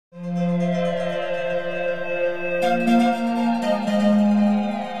Welcome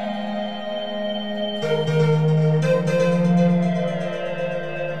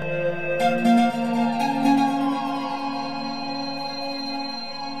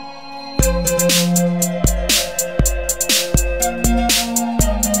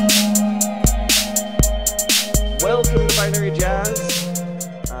to Binary Jazz.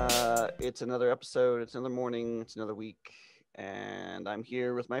 It's another episode, it's another morning, it's another week, and I'm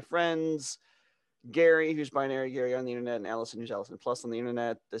here with my friends, Gary, who's Binary Gary on the internet, and Allison, who's Allison Plus on the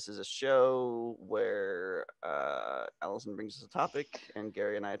internet. This is a show where Allison brings us a topic, and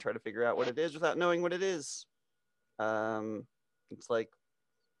Gary and I try to figure out what it is without knowing what it is. It's like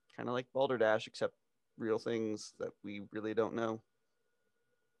kind of like Balderdash, except real things that we really don't know.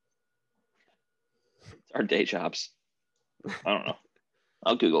 Our day jobs. I don't know.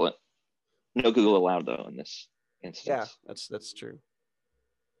 I'll Google it. No Google allowed though in this instance. Yeah, that's true.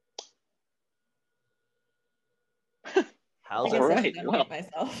 How's I guess it? right. Well,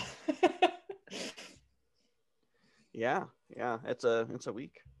 myself. Yeah, it's a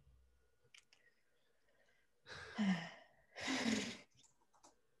week.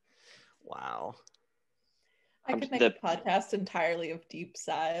 Wow. I could make a podcast entirely of deep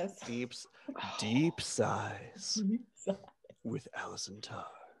sighs. Deep sighs with Allison Tarr.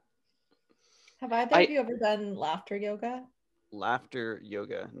 Have either of you ever done laughter yoga? Laughter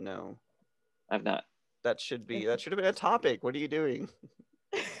yoga? No. I've not. That should have been a topic. What are you doing?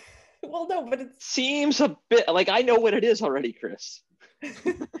 Well, no, but it seems a bit like I know what it is already, Chris.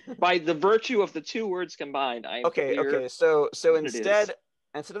 By the virtue of the two words combined, Okay. So instead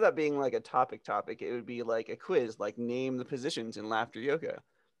of that being like a topic, it would be like a quiz, like name the positions in laughter yoga.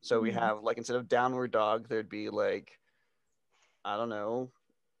 So we have like, instead of downward dog, there'd be like, I don't know,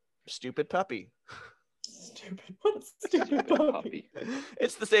 stupid puppy. Stupid puppy.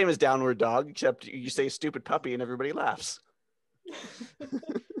 It's the same as downward dog, except you say stupid puppy and everybody laughs.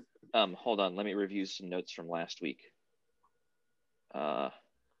 Hold on, let me review some notes from last week. You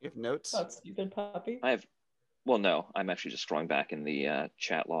have notes? About stupid puppy? Well, no, I'm actually just scrolling back in the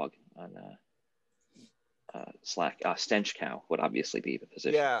chat log on Slack. Stench cow would obviously be the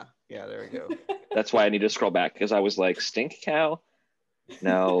position. Yeah, there we go. That's why I need to scroll back, because I was like, stink cow?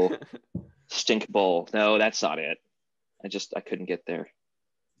 No. Stink bull? No, that's not it. I couldn't get there.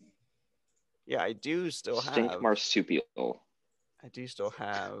 Yeah, I do still have... Stink marsupial. I do still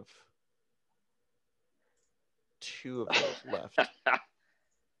have 2 of those left.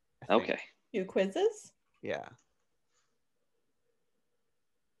 Okay. 2 quizzes? Yeah.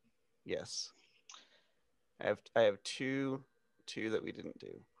 Yes. I have two that we didn't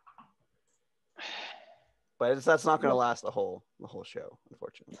do. But that's not going to last the whole show,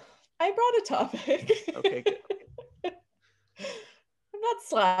 unfortunately. I brought a topic. Okay, good. I'm not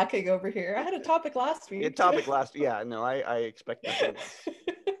slacking over here. I had a topic last week. Yeah, no, I expect nothing.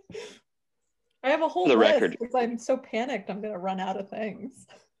 I have a whole list because I'm so panicked I'm going to run out of things.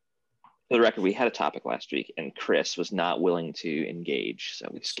 For the record, we had a topic last week, and Chris was not willing to engage,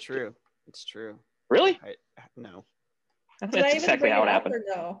 so it's true. It's true. Really? No. That's exactly how it happened.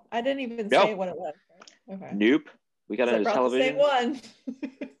 No, I didn't even say what it was. Okay. Nope. We got a television. The same one.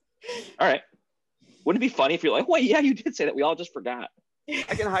 All right. Wouldn't it be funny if you're like, well, yeah, you did say that. We all just forgot. I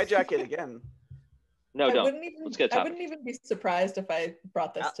can hijack it again. No, don't. Let's get a topic. I wouldn't even be surprised if I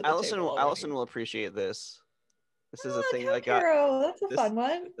brought this to the table. Allison will appreciate this. This is a thing I got. That's a fun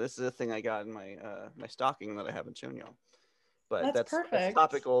one. This is a thing I got in my my stocking that I haven't shown y'all. But that's perfect. That's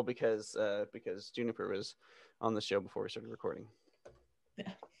topical because Juniper was on the show before we started recording.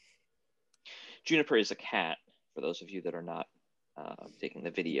 Yeah. Juniper is a cat, for those of you that are not taking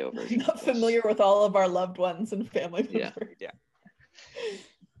the video version. Not familiar with all of our loved ones and family members. Yeah.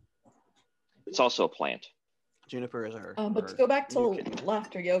 It's also a plant. Juniper is our. But to go back to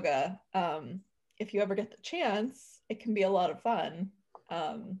laughter yoga, if you ever get the chance, it can be a lot of fun.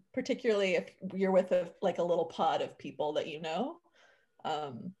 Particularly if you're with a little pod of people that you know.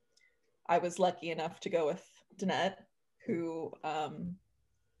 I was lucky enough to go with Danette, who fan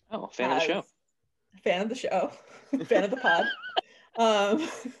of the show. Fan of the show, fan of the pod,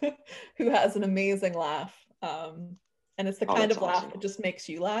 who has an amazing laugh. And it's the kind of laugh that just makes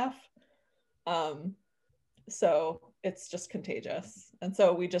you laugh. So it's just contagious. And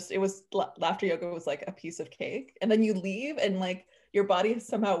so laughter yoga was like a piece of cake. And then you leave and like your body has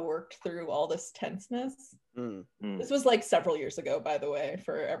somehow worked through all this tenseness. This was like several years ago, by the way,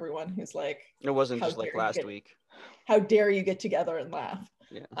 for everyone who's like, it wasn't just like last week. How dare you get together and laugh?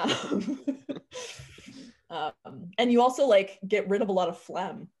 Yeah. And you also like get rid of a lot of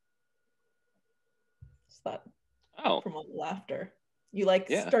phlegm. Just that from all the laughter. You like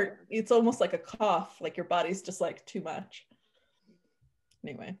Yeah. start, it's almost like a cough, like your body's just like too much.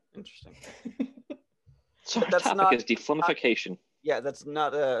 Anyway. Interesting. So our That's topic not- is deflumification. Yeah, that's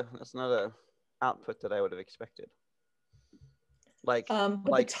not a output that I would have expected. Like, But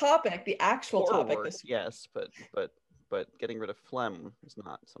like the topic, the actual horror topic work, this yes, but getting rid of phlegm is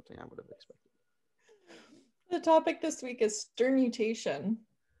not something I would have expected. The topic this week is sternutation.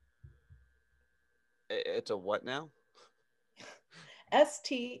 It's a what now?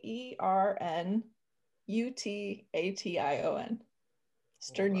 Sternutation.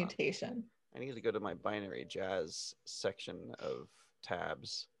 Sternutation. I need to go to my binary jazz section of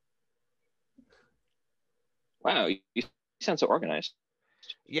tabs. Wow, you sound so organized.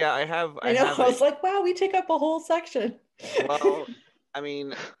 Yeah, I have. I know. I was like, wow, we take up a whole section. Well, I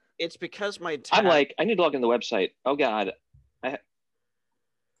mean, it's because my tab. I'm like, I need to log in the website. Oh God.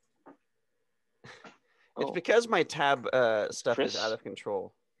 It's because my tab stuff Chris? is out of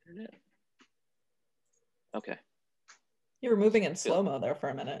control. Okay. You were moving in slow-mo there for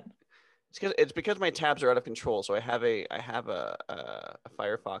a minute. It's because my tabs are out of control. So I have a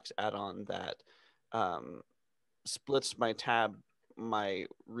Firefox add-on that splits my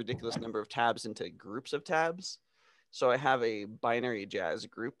ridiculous number of tabs into groups of tabs. So I have a binary jazz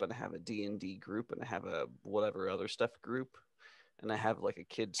group, and I have a D&D group, and I have a whatever other stuff group, and I have like a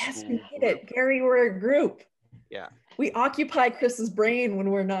kids Yes, school we hate group. it. Gary, we're a group. Yeah. We occupy Chris's brain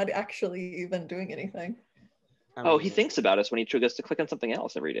when we're not actually even doing anything. He thinks about us when he triggers to click on something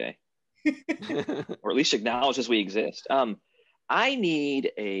else every day. Or at least acknowledges we exist. I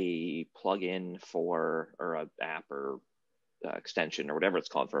need a plugin or an app or extension or whatever it's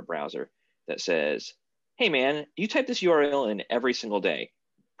called for a browser that says, hey man, you type this URL in every single day.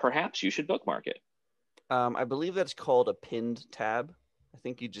 Perhaps you should bookmark it. I believe that's called a pinned tab. I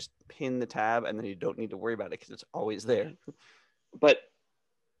think you just pin the tab and then you don't need to worry about it because it's always there. But,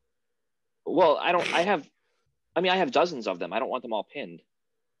 well, I have dozens of them. I don't want them all pinned.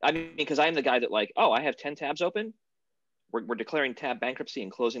 I mean, because I'm the guy that like, oh, I have 10 tabs open. We're declaring tab bankruptcy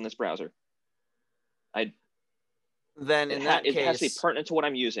and closing this browser. Then in that case, it has to be pertinent to what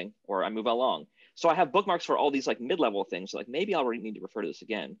I'm using, or I move along. So I have bookmarks for all these like mid-level things. So like maybe I'll need to refer to this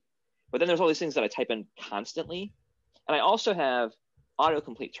again. But then there's all these things that I type in constantly, and I also have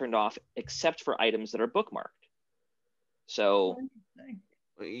autocomplete turned off except for items that are bookmarked. So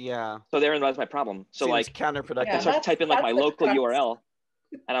yeah. So therein lies my problem. So seems like counterproductive. I start to type in like my local crux. URL,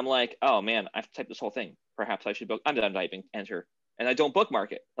 and I'm like, oh man, I've typed this whole thing. Perhaps I should book. I'm done typing. Enter, and I don't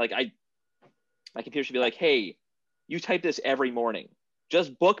bookmark it. Like my computer should be like, hey, you type this every morning.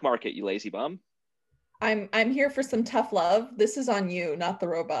 Just bookmark it, you lazy bum. I'm here for some tough love. This is on you, not the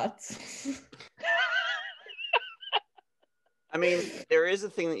robots. I mean, there is a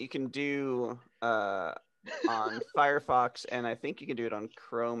thing that you can do on Firefox, and I think you can do it on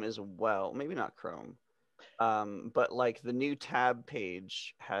Chrome as well. Maybe not Chrome, but like the new tab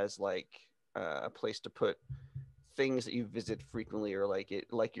page has like a place to put things that you visit frequently, or like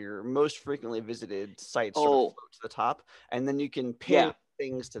your most frequently visited sites sort of float to the top, and then you can pin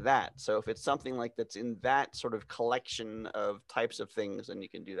things to that. So if it's something like that's in that sort of collection of types of things, then you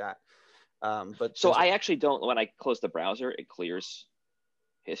can do that. But so I actually don't. When I close the browser, it clears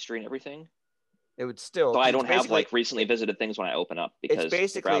history and everything. It would still. So I don't have like recently visited things when I open up because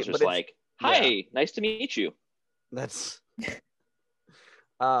the browser's like, "Hi, nice to meet you." That's.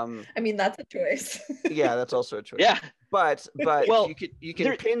 I mean, that's a choice. Yeah, that's also a choice. Yeah, but well, you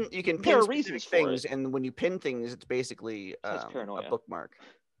can pin there are reasons for things, it. and when you pin things, it's basically a bookmark.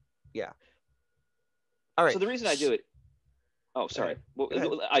 Yeah. All right. So the reason I do it. Oh, sorry. Well,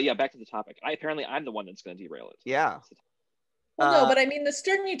 yeah, back to the topic. I'm the one that's going to derail it. Yeah. Well, no, but I mean, the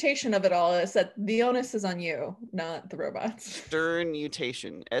sternutation of it all is that the onus is on you, not the robots.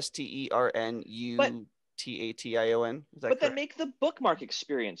 Sternutation. Sternutation. But then make the bookmark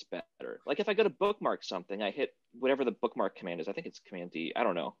experience better. Like if I go to bookmark something, I hit whatever the bookmark command is. I think it's Command D. I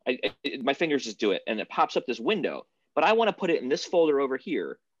don't know. My fingers just do it, and it pops up this window. But I want to put it in this folder over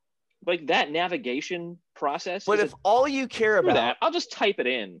here. Like that navigation process. But if all you care about that, I'll just type it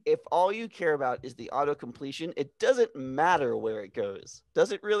in. If all you care about is the auto completion, it doesn't matter where it goes.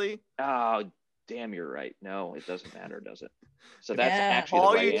 Does it really? Oh, damn, you're right. No, it doesn't matter, does it? So that's actually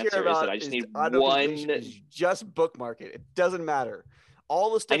all the right you answer. Is that I just need one. Is just bookmark it. It doesn't matter.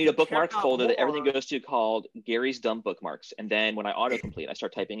 All the stuff. I need a bookmark folder that everything goes to called Gary's Dumb Bookmarks, and then when I autocomplete, I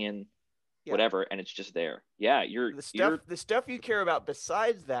start typing in whatever, and it's just there. Yeah, the stuff you care about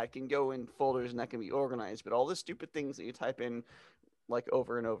besides that can go in folders, and that can be organized. But all the stupid things that you type in, like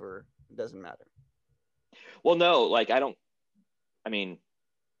over and over, doesn't matter. Well, no, like I mean,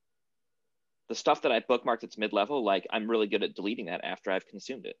 the stuff that I bookmarked that's mid-level, like I'm really good at deleting that after I've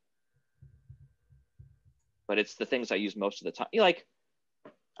consumed it. But it's the things I use most of the time. Like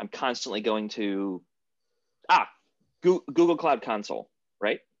I'm constantly going to Google Cloud Console,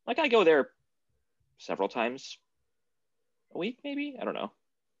 right? Like I go there several times a week, maybe. I don't know.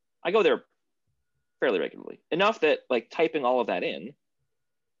 I go there fairly regularly. Enough that like typing all of that in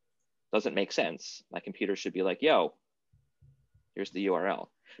doesn't make sense. My computer should be like, yo, here's the URL.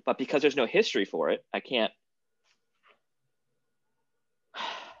 But because there's no history for it, I can't.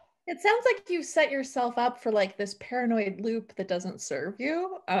 It sounds like you set yourself up for like this paranoid loop that doesn't serve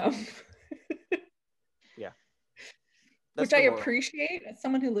you. Yeah. Which I appreciate. As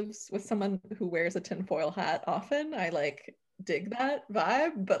someone who lives with someone who wears a tinfoil hat often, I like dig that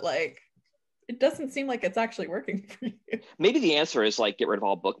vibe, but like it doesn't seem like it's actually working for you. Maybe the answer is like get rid of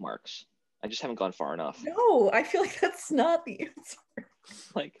all bookmarks. I just haven't gone far enough. No, I feel like that's not the answer.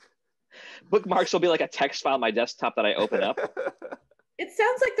 Like bookmarks will be like a text file on my desktop that I open up. It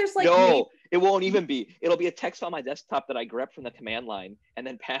sounds like there's like no, it won't even be. It'll be a text file on my desktop that I grab from the command line and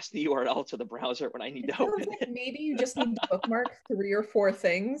then pass the URL to the browser when I need to open like it. Maybe you just need to bookmark 3 or 4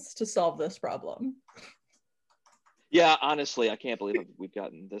 things to solve this problem. Yeah, honestly, I can't believe we've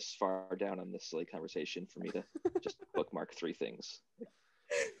gotten this far down on this silly conversation for me to just bookmark 3 things.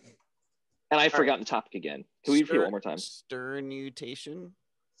 And I've forgotten the topic again. Can we repeat it one more time? Sternutation.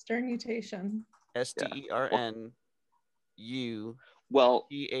 Sternutation. STERNU. Well,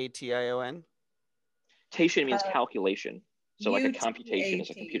 EATION. Tation means calculation. So like a computation is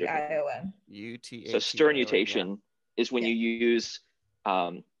a computer thing. So sternutation is when you use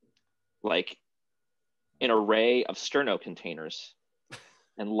like an array of sterno containers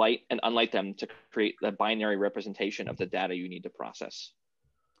and unlight them to create the binary representation of the data you need to process.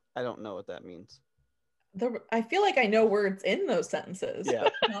 I don't know what that means. I feel like I know words in those sentences,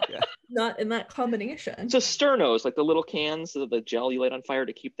 but not in that combination. So sternos, like the little cans of the gel you light on fire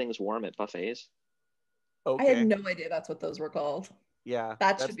to keep things warm at buffets. Okay. I had no idea that's what those were called. Yeah,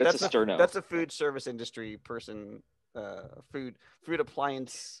 that's a sterno. That's a food service industry person, food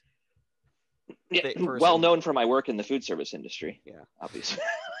appliance. Yeah, well known for my work in the food service industry. Yeah, obviously.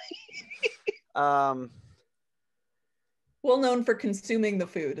 Well known for consuming the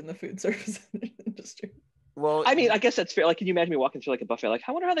food in the food service industry. Well, I mean, I guess that's fair. Like, can you imagine me walking through like a buffet? Like,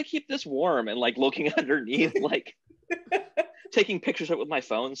 I wonder how they keep this warm, and like looking underneath, like taking pictures of it with my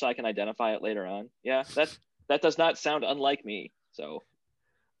phone so I can identify it later on. Yeah, that does not sound unlike me. So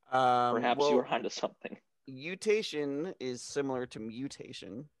perhaps you were onto something. Mutation is similar to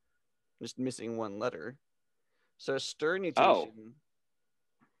mutation, just missing one letter. So sternutation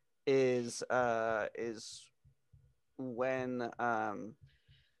is when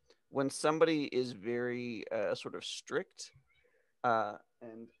somebody is very sort of strict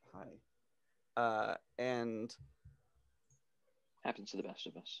and happens to the best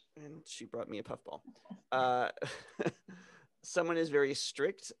of us. And she brought me a puffball. Someone is very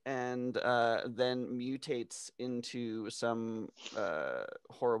strict and then mutates into some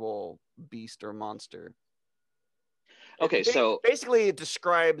horrible beast or monster. Okay, so basically it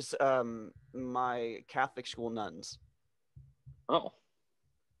describes my Catholic school nuns. Oh.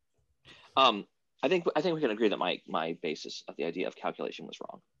 I think we can agree that my basis of the idea of calculation was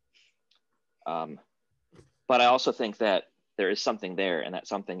wrong. But I also think that there is something there, and that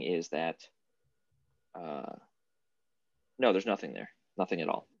something is that no, there's nothing there. Nothing at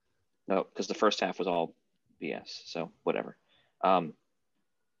all. No, because the first half was all BS, so whatever. But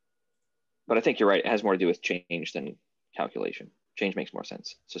I think you're right. It has more to do with change than calculation. Change makes more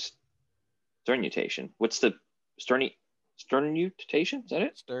sense. It's just sternutation. What's the sternutation? Is that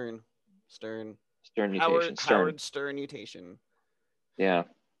it? Sternutation. Howard sternutation. Yeah.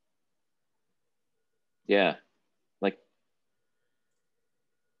 Yeah. Like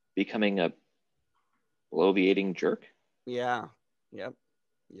becoming a bloviating jerk. Yeah. Yep.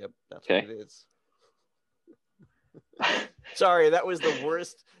 That's what it is. Sorry, that was the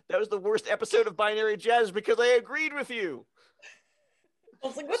worst. That was the worst episode of Binary Jazz because I agreed with you. I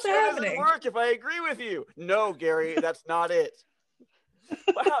was like, what's happening? Doesn't work if I agree with you. No, Gary, that's not it.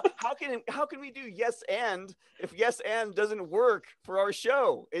 How can we do yes and if yes and doesn't work for our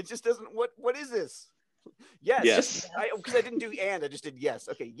show? It just doesn't. What is this? Yes. Because I didn't do and, I just did yes.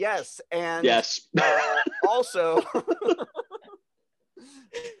 Okay, yes and yes. Also.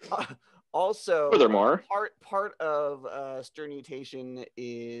 Also, furthermore, part of sternutation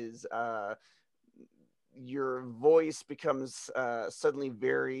is your voice becomes suddenly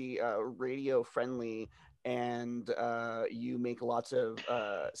very radio friendly, and you make lots of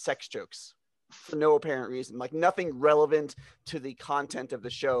sex jokes. for no apparent reason, like nothing relevant to the content of the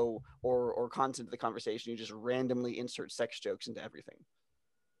show or content of the conversation. You just randomly insert sex jokes into everything.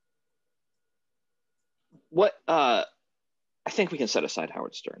 What I think we can set aside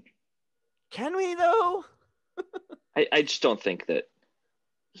Howard Stern. Can we though? I just don't think that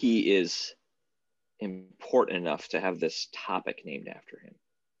he is important enough to have this topic named after him.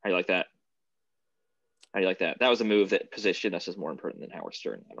 How do you like that? How do you like that? That was a move that positioned us as more important than Howard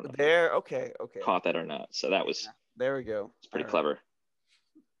Stern. I don't know. There, okay. Caught that or not. So that was. Yeah, there we go. It's pretty clever.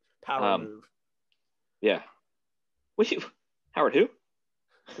 Power move. Yeah. Howard who?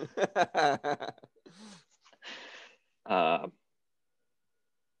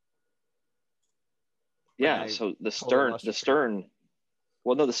 Yeah. So the Stern.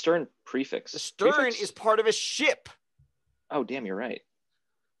 Well, no, the Stern prefix. The Stern is part of a ship. Oh, damn, you're right.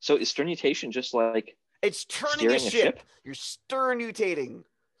 So is sternutation just like it's turning a ship? You're sternutating.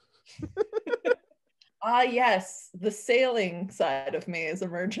 Yes, the sailing side of me is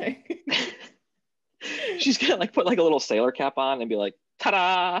emerging. She's gonna like put like a little sailor cap on and be like,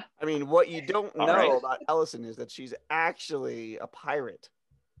 ta-da! I mean, what you don't know about Ellison is that she's actually a pirate.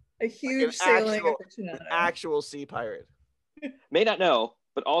 A huge sailing aficionado. An actual sea pirate. May not know,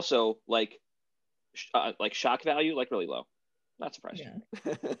 but also like shock value, like really low. Not surprised. Yeah.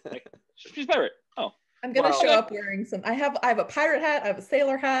 Like, she's a pirate. Oh. I'm gonna show up wearing some. I have a pirate hat. I have a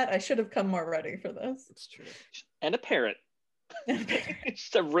sailor hat. I should have come more ready for this. It's true. And a parrot.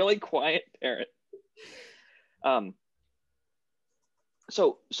 Just a really quiet parrot.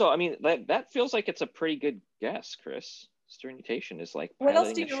 So I mean that feels like it's a pretty good guess, Chris. Sternutation is like. What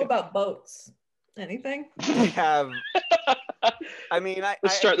else do you know about boats? Anything? I have. I mean,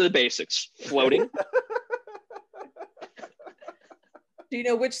 let's start with the basics. Floating. Do you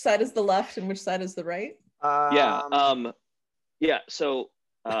know which side is the left and which side is the right? Yeah. So,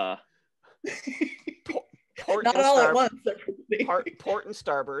 port not all at once. Port and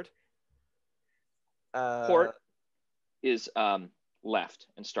starboard. Port is left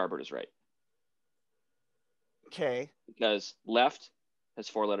and starboard is right. Okay. Because left has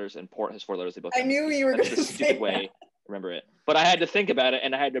 4 letters and port has 4 letters. They both. I knew you were going to say stupid way. Remember it, but I had to think about it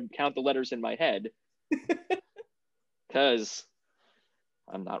and I had to count the letters in my head because.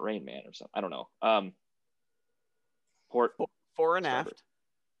 I'm not Rain Man or something. I don't know. Port fore and aft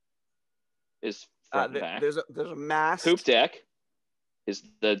is front and back. There's a mast. Poop deck is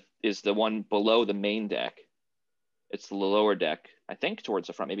the one below the main deck. It's the lower deck, I think, towards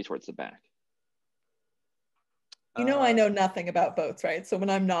the front, maybe towards the back. You know, I know nothing about boats, right? So when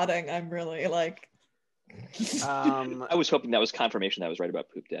I'm nodding, I'm really like. I was hoping that was confirmation that I was right about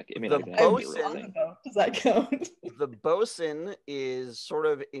poop deck. I mean, the bosun, does that count? The bosun is sort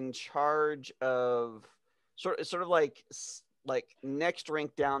of in charge of sort of like next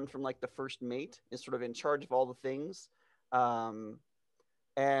rank down from like the first mate is sort of in charge of all the things, and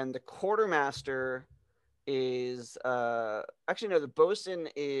the quartermaster is actually no, the bosun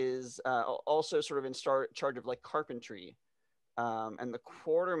is also sort of in charge of like carpentry. And the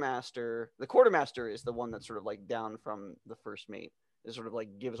quartermaster is the one that's sort of like down from the first mate. It sort of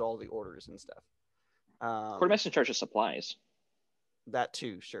like gives all the orders and stuff. Quartermaster in charge of supplies. That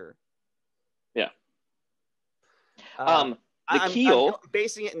too, sure. Yeah. The keel. I'm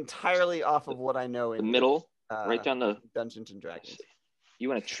basing it entirely off of what I know. The middle, right down the Dungeons and Dragons. You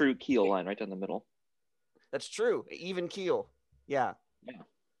want a true keel line right down the middle. That's true. Even keel. Yeah. Yeah.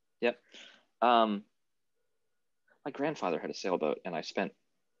 Yep. My grandfather had a sailboat, and I spent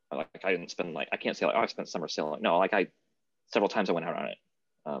I didn't spend I can't say I spent summer sailing. No, several times I went out on it.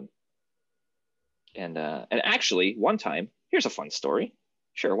 And actually one time, here's a fun story.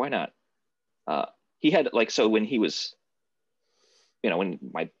 Sure, why not? He had so when he was, when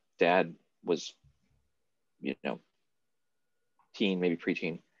my dad was, teen, maybe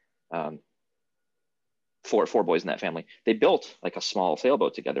preteen, four boys in that family, they built like a small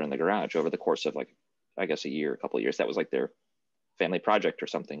sailboat together in the garage over the course of I guess a couple of years. That was like their family project or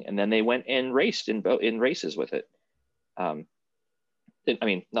something. And then they went and raced in races with it. I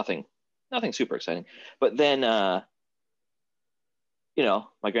mean, nothing super exciting. But then, my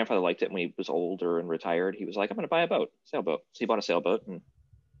grandfather liked it when he was older and retired. He was like, I'm going to buy a sailboat. So he bought a sailboat and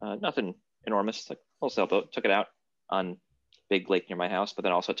nothing enormous, like a little sailboat, took it out on big lake near my house, but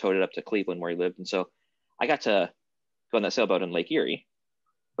then also towed it up to Cleveland where he lived. And so I got to go on that sailboat in Lake Erie.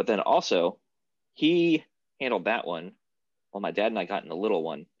 But then also, he handled that one while my dad and I got in the little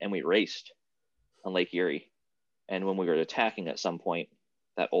one and we raced on Lake Erie. And when we were attacking at some point,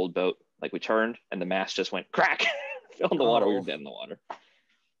 that old boat, we turned and the mast just went crack, fell in the water. We were dead in the water.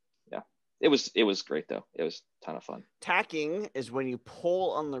 Yeah. It was great though. It was ton of fun. Tacking is when you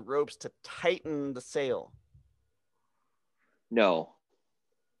pull on the ropes to tighten the sail. No,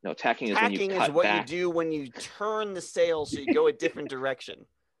 tacking is when you Tacking is cut what back. you do when you turn the sail so you go a different direction.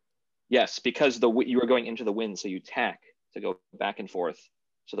 Yes, because you are going into the wind, so you tack to go back and forth,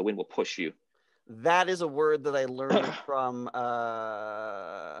 so the wind will push you. That is a word that I learned from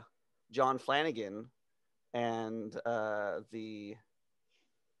John Flanagan and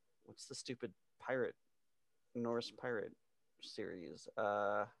what's the stupid Norse pirate series?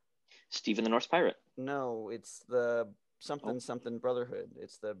 Stephen the Norse Pirate. No, it's the something Brotherhood.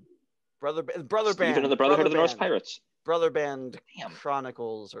 It's the brother band. Stephen of the Brotherhood of the Norse Pirates. Brother Band Damn.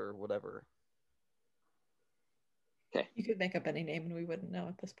 Chronicles or whatever. Okay. You could make up any name and we wouldn't know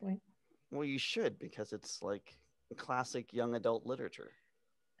at this point. Well, you should, because it's like classic young adult literature.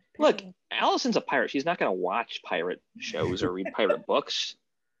 Look, Allison's a pirate. She's not going to watch pirate shows or read pirate books.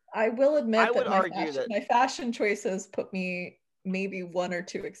 I will admit would that argue that my fashion choices put me maybe 1 or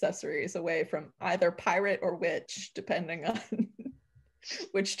 2 accessories away from either pirate or witch, depending on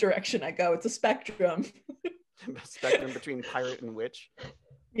which direction I go. It's a spectrum. Spectrum between pirate and witch.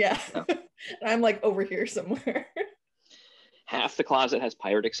 Yeah. And I'm like over here somewhere. Half the closet has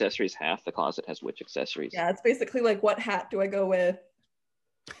pirate accessories, half the closet has witch accessories. Yeah, it's basically like, what hat do I go with?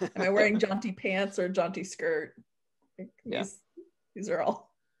 Am I wearing jaunty pants or jaunty skirt? These are all.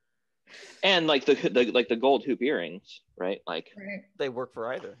 And like the gold hoop earrings, right? Like they work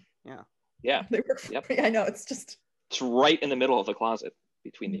for either. Yeah. Yeah. They work for I know, it's right in the middle of the closet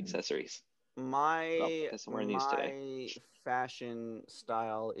between the accessories. My somewhere in these today. Fashion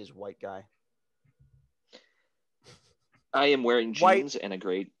style is white guy. I am wearing jeans and a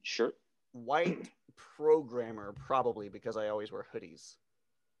gray shirt. White programmer, probably, because I always wear hoodies.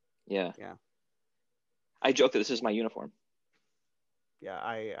 Yeah. Yeah. I joke that this is my uniform. Yeah,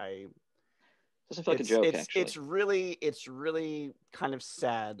 I doesn't feel like a joke, actually. It's really kind of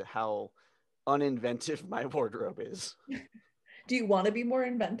sad how uninventive my wardrobe is. Do you want to be more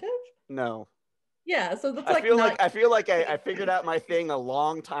inventive? No. Yeah, so that's I feel like I figured out my thing a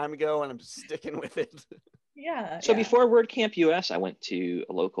long time ago and I'm just sticking with it. Yeah. So before WordCamp US, I went to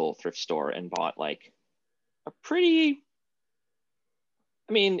a local thrift store and bought like a pretty,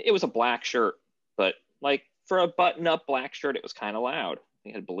 I mean, it was a black shirt, but like for a button-up black shirt, it was kind of loud.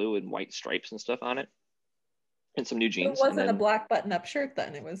 It had blue and white stripes and stuff on it, and some new jeans. So it wasn't a black button-up shirt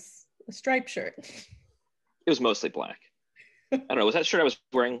then. It was a striped shirt. It was mostly black. I don't know. Was that shirt I was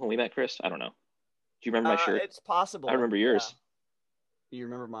wearing when we met, Chris? I don't know. Do you remember my shirt? It's possible. I remember yours. Yeah. You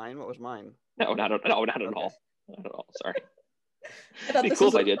remember mine? What was mine? No, not at all. Not at all. Sorry. I thought this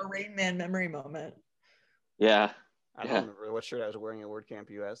was a Rain Man memory moment. Yeah. I don't remember what shirt I was wearing at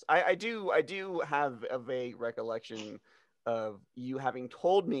WordCamp US. I do have a vague recollection of you having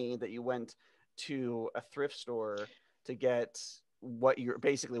told me that you went to a thrift store to get what you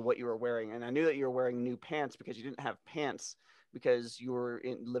were wearing, and I knew that you were wearing new pants because you didn't have pants because you were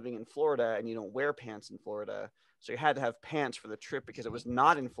living in Florida and you don't wear pants in Florida, so you had to have pants for the trip because it was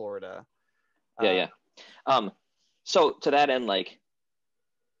not in Florida. Yeah. So to that end, like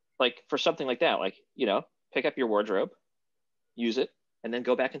for something like that, like, you know, pick up your wardrobe, use it, and then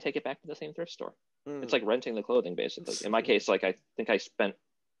go back and take it back to the same thrift store. It's like renting the clothing, basically. In my case, like I think I spent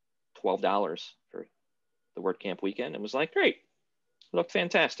 $12 for the WordCamp weekend and was like, great, looked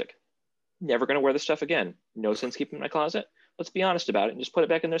fantastic. Never going to wear this stuff again. No sense keeping it in my closet. Let's be honest about it and just put it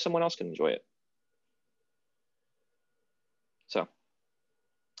back in there. Someone else can enjoy it. So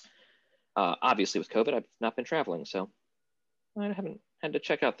obviously with COVID, I've not been traveling, so I haven't had to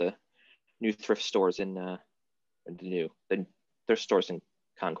check out the new thrift stores the thrift stores in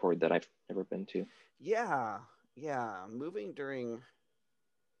Concord that I've never been to. Yeah. Moving during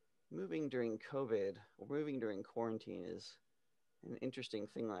COVID, or moving during quarantine, is an interesting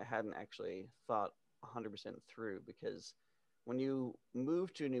thing that I hadn't actually thought 100% through, because when you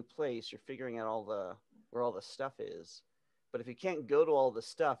move to a new place, you're figuring out where all the stuff is. But if you can't go to all the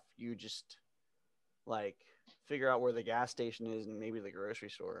stuff, you just like figure out where the gas station is and maybe the grocery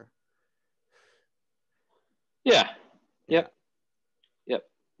store. Yeah. Yep.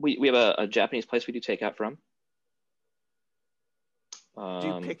 We have a Japanese place we do takeout from. Do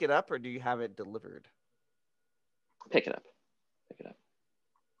you pick it up or do you have it delivered? Pick it up.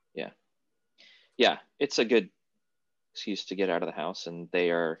 Yeah. It's a good excuse to get out of the house, and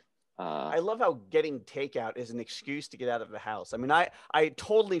they are. I love how getting takeout is an excuse to get out of the house. I mean, I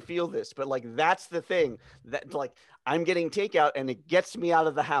totally feel this, but like that's the thing, that like I'm getting takeout and it gets me out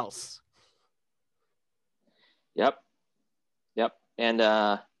of the house. Yep. And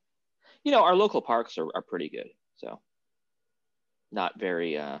you know, our local parks are pretty good. So not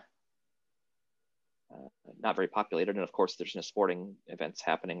very not very populated, and of course there's no sporting events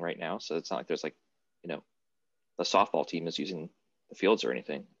happening right now, so it's not like there's like, the softball team is using the fields or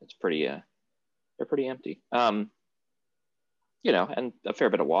anything. It's pretty they're pretty empty. And a fair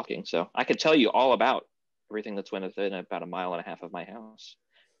bit of walking, so I could tell you all about everything that's within about 1.5 miles of my house.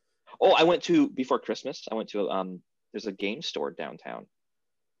 Oh, I went to, before Christmas, there's a game store downtown,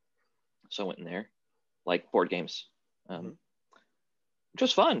 so I went in there, like board games, which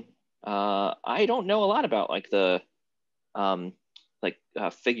was fun. I don't know a lot about like the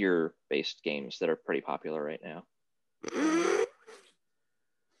figure-based games that are pretty popular right now.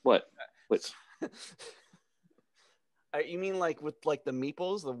 What? You mean like with like the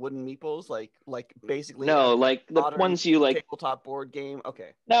meeples, the wooden meeples, like basically? No, like the ones you like. Tabletop board game.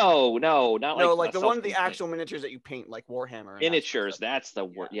 Okay. No, not like the one of the actual miniatures that you paint, like Warhammer. Miniatures. That's the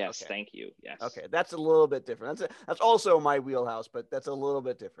word. Yeah, yes, okay. Thank you. Yes. Okay, that's a little bit different. That's also my wheelhouse, but that's a little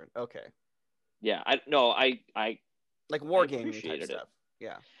bit different. Okay. Yeah, I like wargaming type stuff.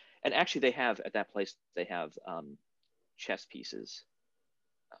 Yeah. And actually, they have at that place chess pieces,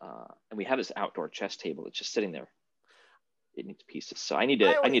 and we have this outdoor chess table that's just sitting there. It needs pieces, so I need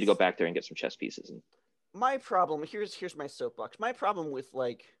to go back there and get some chess pieces. And my problem here's my soapbox. My problem with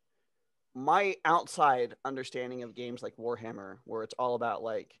like my outside understanding of games like Warhammer, where it's all about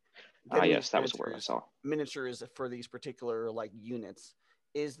like that was where I saw miniatures for these particular like units,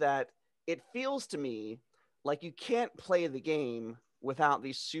 is that it feels to me like you can't play the game without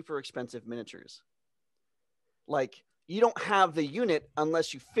these super expensive miniatures. Like you don't have the unit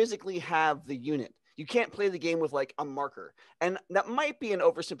unless you physically have the unit. You can't play the game with like a marker. And that might be an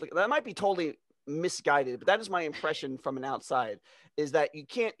oversimplification. That might be totally misguided, but that is my impression from an outside, is that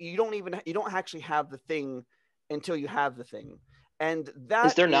you don't actually have the thing until you have the thing. And that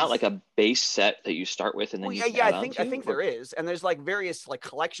is there not like a base set that you start with and then I think there is, and there's like various like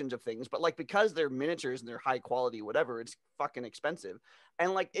collections of things, but like because they're miniatures and they're high quality, whatever, it's fucking expensive,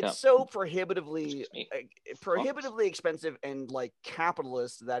 and like it's so prohibitively expensive and like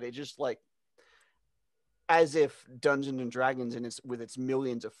capitalist that it just like, as if Dungeons and Dragons with its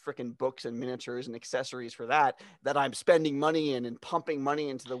millions of freaking books and miniatures and accessories for that I'm spending money in and pumping money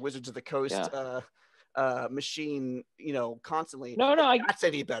into the Wizards of the Coast machine, constantly. No, that's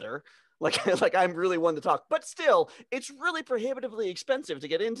any better. Like I'm really one to talk, but still, it's really prohibitively expensive to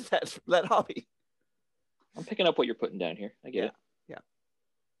get into that hobby. I'm picking up what you're putting down here. I get it.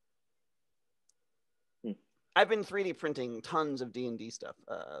 Yeah. I've been 3D printing tons of D&D stuff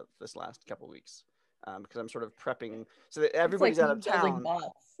this last couple of weeks. Because I'm sort of prepping so that everybody's out of town.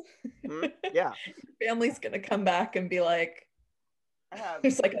 Yeah. Your family's gonna come back and be like,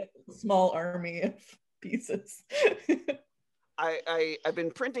 there's like a small army of pieces. I've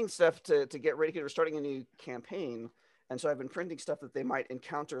been printing stuff to get ready because we're starting a new campaign, and so I've been printing stuff that they might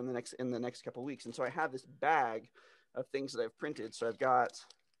encounter in the next couple of weeks. And so I have this bag of things that I've printed. So I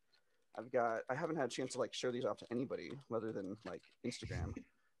haven't had a chance to like show these off to anybody other than like Instagram.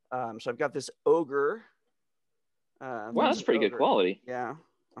 So I've got this ogre. Wow, that's pretty good quality. Yeah.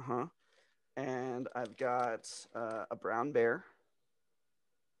 And I've got a brown bear.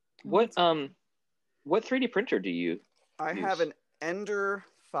 What 3D printer do you use? I have an Ender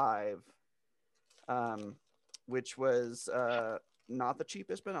 5, which was not the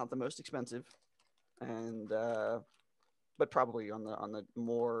cheapest, but not the most expensive, and but probably on the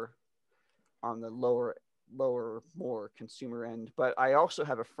lower, more consumer end. But I also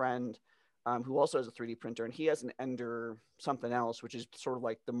have a friend who also has a 3D printer, and he has an Ender something else, which is sort of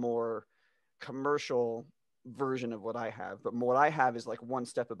like the more commercial version of what I have. But what I have is like one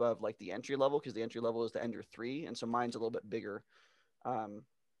step above like the entry level, because the entry level is the Ender 3, and so mine's a little bit bigger. I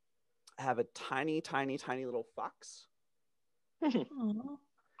have a tiny little fox. I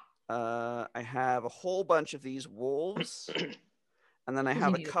have a whole bunch of these wolves. And then I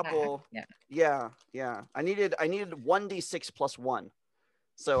have a couple. Yeah. I needed 1d6 plus 1.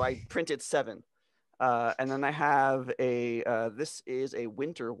 So I printed 7. And then I have this is a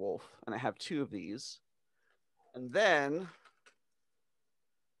winter wolf, and I have 2 of these. And then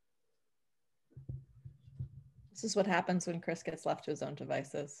this is what happens when Chris gets left to his own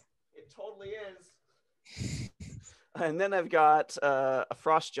devices. It totally is. And then I've got a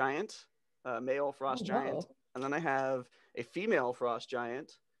frost giant, a male frost giant. And then I have a female frost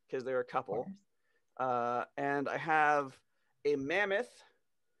giant, because there are a couple. And I have a mammoth,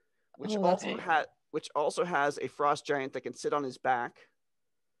 which also has a frost giant that can sit on his back.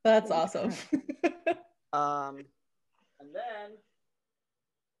 That's awesome. And then,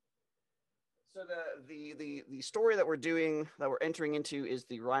 so the story that we're entering into is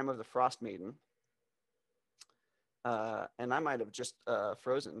the Rime of the Frost Maiden. And I might have just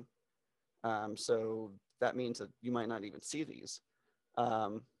frozen. So that means that you might not even see these.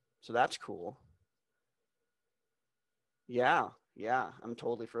 So that's cool. Yeah, I'm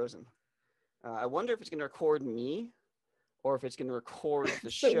totally frozen. I wonder if it's going to record me or if it's going to record the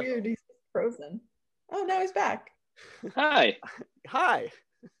So show. weird. He's frozen. Oh, now he's back. Hi. Hi.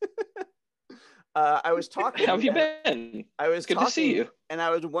 I was talking. How have you been? I was Good talking, to see you. and I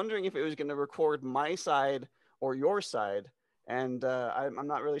was wondering if it was going to record my side or your side, and I'm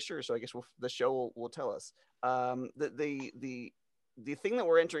not really sure. So I guess the show will tell us. The thing that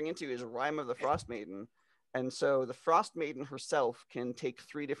we're entering into is Rime of the Frost Maiden, and so the Frost Maiden herself can take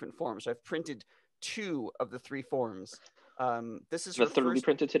 3 different forms. So I've printed 2 of the 3 forms. This is The her third will be first.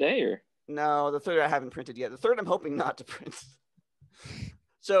 printed today, or No, the third I haven't printed yet. The third I'm hoping not to print.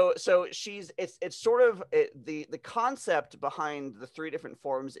 So it's sort of the concept behind the 3 different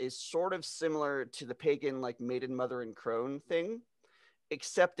forms is sort of similar to the pagan like maiden, mother, and crone thing,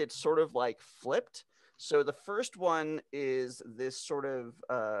 except it's sort of like flipped. So the first one is this sort of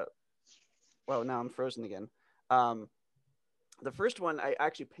well, now I'm frozen again. The first one I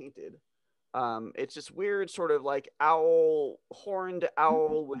actually painted. It's this weird sort of like horned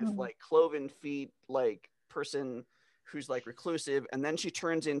owl with like cloven feet, like person who's like reclusive, and then she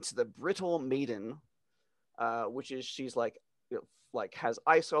turns into the brittle maiden, which is she's like, you know, like has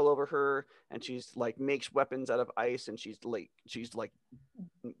ice all over her, and she's like makes weapons out of ice, and she's like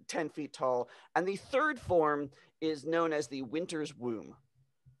 10 feet tall. And the third form is known as the winter's womb.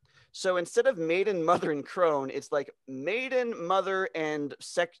 So instead of maiden, mother, and crone, it's like maiden, mother, and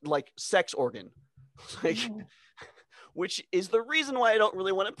sex organ, like, which is the reason why I don't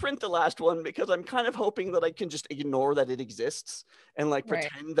really want to print the last one, because I'm kind of hoping that I can just ignore that it exists and like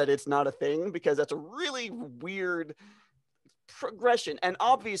pretend that it's not a thing, because that's a really weird progression. And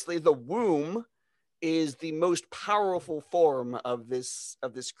obviously, the womb is the most powerful form of this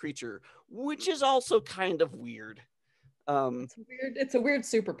creature, which is also kind of weird. It's a weird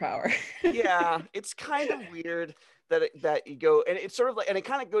superpower. Yeah, it's kind of weird that you go, and it's sort of like, and it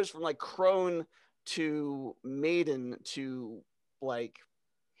kind of goes from like crone to maiden to like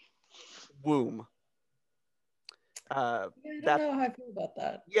womb. I don't know how I feel about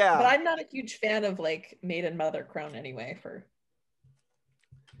that. Yeah, but I'm not a huge fan of like maiden, mother, crone anyway, for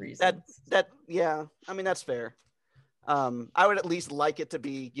reasons. That yeah, I mean that's fair. I would at least like it to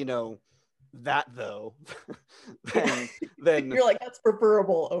be, that though. then You're like, that's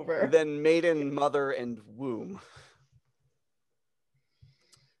preferable over than maiden, mother, and womb.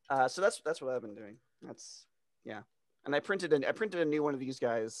 So that's what I've been doing. That's yeah. And I printed a new one of these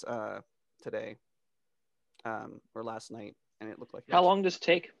guys today, or last night, and it looked like how long does it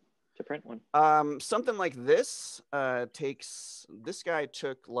take to print one? Something like this this guy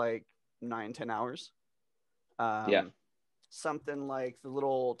took like 9-10 hours. Yeah. Something like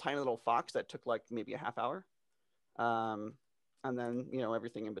the tiny little fox that took like maybe a half hour. And then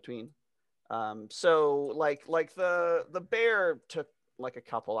everything in between. So like the bear took like a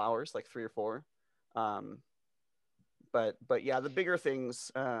couple hours, like 3 or 4. But yeah, the bigger things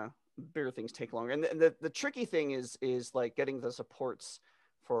take longer. And the tricky thing is like getting the supports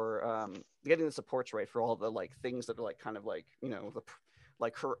right for all the like things that are like kind of like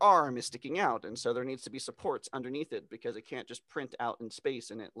like her arm is sticking out, and so there needs to be supports underneath it, because it can't just print out in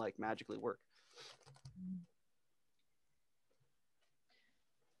space and it like magically work.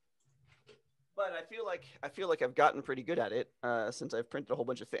 But I feel like I've gotten pretty good at it since I've printed a whole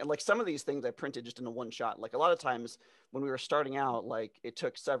bunch of things. Like some of these things I printed just in a one shot. Like a lot of times when we were starting out, like it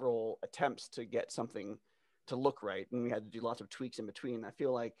took several attempts to get something to look right, and we had to do lots of tweaks in between. I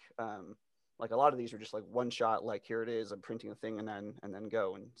feel like a lot of these are just like one shot. Like here it is, I'm printing a thing and then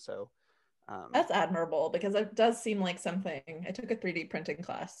go. And so that's admirable, because it does seem like something. I took a 3D printing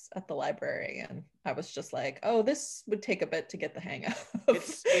class at the library, and I was just like, oh, this would take a bit to get the hang of.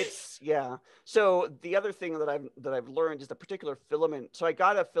 It's yeah. So the other thing that I've learned is the particular filament. So I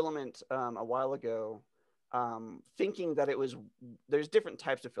got a filament a while ago, thinking that there's different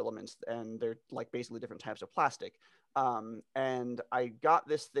types of filaments, and they're like basically different types of plastic. And I got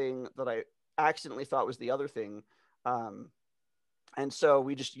this thing that I accidentally thought was the other thing. And so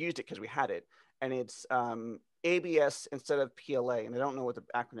we just used it because we had it, and it's ABS instead of PLA. And I don't know what the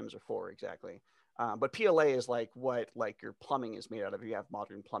acronyms are for exactly. But PLA is like what like your plumbing is made out of. You have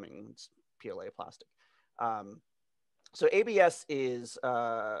modern plumbing, it's PLA plastic. So ABS is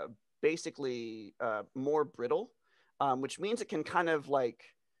basically more brittle, which means it can kind of like,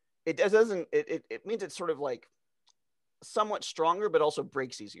 it means it's sort of like somewhat stronger, but also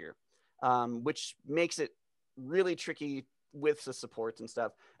breaks easier, which makes it really tricky with the supports and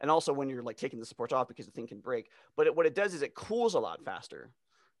stuff. And also when you're like taking the supports off, because the thing can break. But what it does is it cools a lot faster.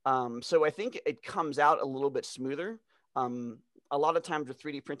 So I think it comes out a little bit smoother. A lot of times with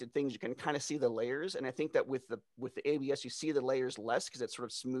 3D printed things, you can kind of see the layers. And I think that with the ABS, you see the layers less because it sort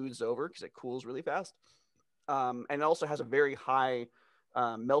of smooths over because it cools really fast. And it also has a very high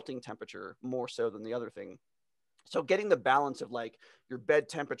melting temperature, more so than the other thing. So getting the balance of like your bed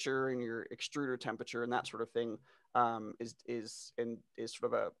temperature and your extruder temperature and that sort of thing is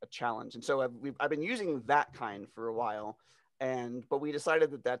sort of a challenge. And so I've been using that kind for a while, but we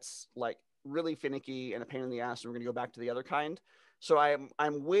decided that that's like really finicky and a pain in the ass, and we're going to go back to the other kind. So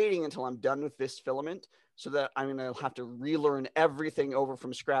I'm waiting until I'm done with this filament so that I'm going to have to relearn everything over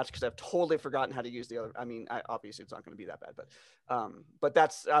from scratch because I've totally forgotten how to use the other. I mean, obviously it's not going to be that bad, but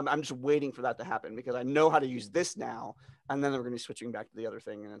that's I'm just waiting for that to happen because I know how to use this now, and then we're going to be switching back to the other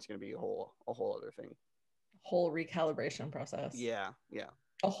thing, and it's going to be a whole other thing. Whole recalibration process. Yeah.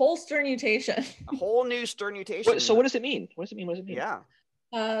 A whole sternutation. A whole new sternutation. So what does it mean? What does it mean? Yeah.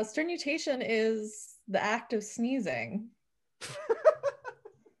 Sternutation is the act of sneezing.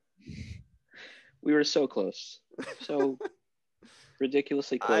 We were so close, so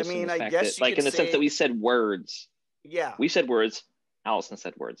ridiculously close. I mean, in I guess that, like in the sense that we said words. Yeah, we said words. Allison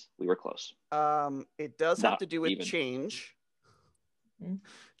said words. We were close. It does have Not to do with even. change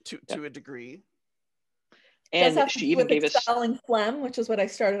to a degree. And she even gave us spelling phlegm, which is what I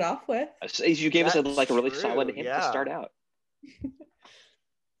started off with. You gave us a really solid hint to start out.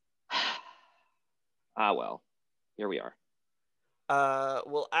 Well, here we are.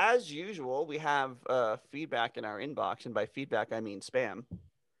 Well, as usual, we have feedback in our inbox, and by feedback I mean spam.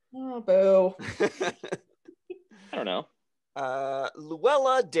 Oh, boo! I don't know.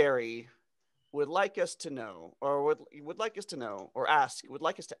 Luella Derry would like us to know, or would like to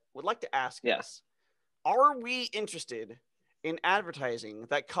ask us: are we interested in advertising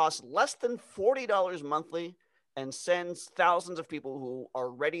that costs less than $40 monthly and sends thousands of people who are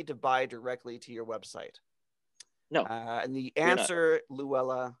ready to buy directly to your website? No. And the answer,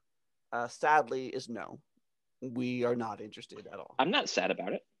 Luella, sadly, is no. We are not interested at all. I'm not sad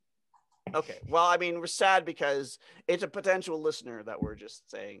about it. Okay. Well, I mean, we're sad because it's a potential listener that we're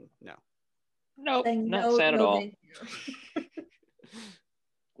just saying no. Nope, not sad at all.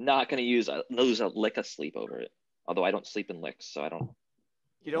 Not going to lose a lick of sleep over it. Although I don't sleep in licks, so I don't.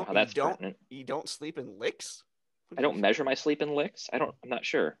 You don't sleep in licks? I don't measure my sleep in licks. I'm not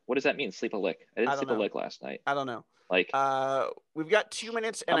sure. What does that mean? Sleep a lick? I didn't sleep a lick last night. I don't know. Like, we've got 2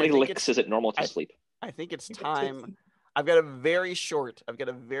 minutes. And how many licks is it normal to sleep? I think it's time. I've got a very short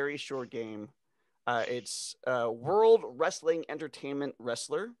game. It's World Wrestling Entertainment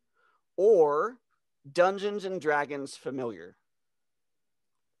Wrestler or Dungeons and Dragons Familiar.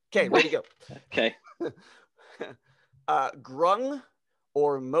 Okay, ready to go. Okay. Grung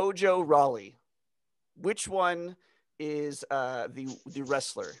or Mojo Rawley? Which one is the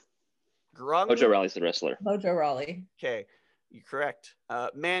wrestler? Grung? Mojo Rawley's the wrestler. Mojo Rawley. Okay, you're correct.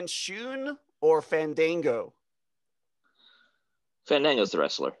 Manchun or Fandango? Fandango's the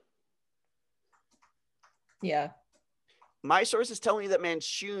wrestler. Yeah. My sources tell me that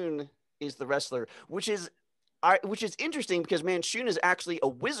Manchun is the wrestler, which is interesting because Manchun is actually a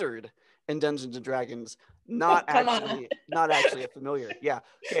wizard in Dungeons and Dragons, not actually a familiar. Yeah.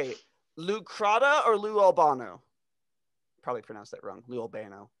 Okay. Lou Crada or Lou Albano? Probably pronounced that wrong. Lou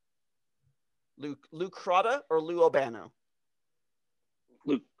Albano. Lou Crada or Lou Albano?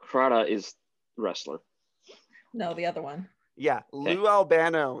 Lou Crada is the wrestler. No, the other one. Yeah, okay. Lou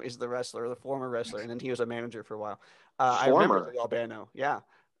Albano is the wrestler, the former wrestler, and then he was a manager for a while. I remember Lou Albano. Yeah.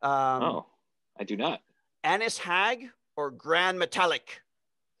 I do not. Anis Hag or Grand Metallic?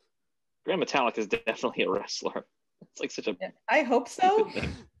 Grand Metallic is definitely a wrestler. It's like such a. I hope so.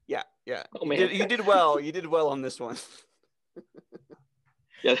 Yeah. Oh, man. You did well. You did well on this one.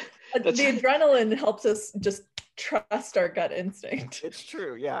 Yeah. The adrenaline helps us just trust our gut instinct. It's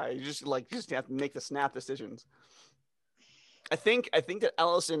true. Yeah. You just have to make the snap decisions. I think that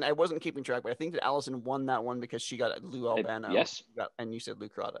Allison, I wasn't keeping track, but I think that Allison won that one because she got Lou Albano. Yes. And you said Lou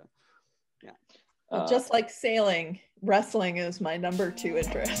Crada. Yeah. Well, just like sailing, wrestling is my number 2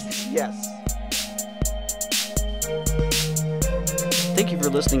 interest. Yes. Thank you for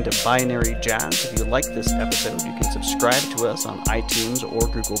listening to Binary Jazz. If you like this episode, you can subscribe to us on iTunes or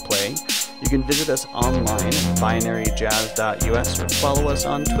Google Play. You can visit us online at binaryjazz.us or follow us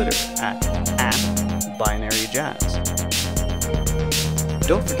on Twitter at binaryjazz.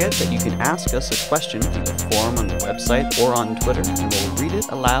 Don't forget that you can ask us a question through the form on the website or on Twitter, and we'll read it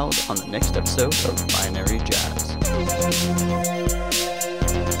aloud on the next episode of Binary Jazz.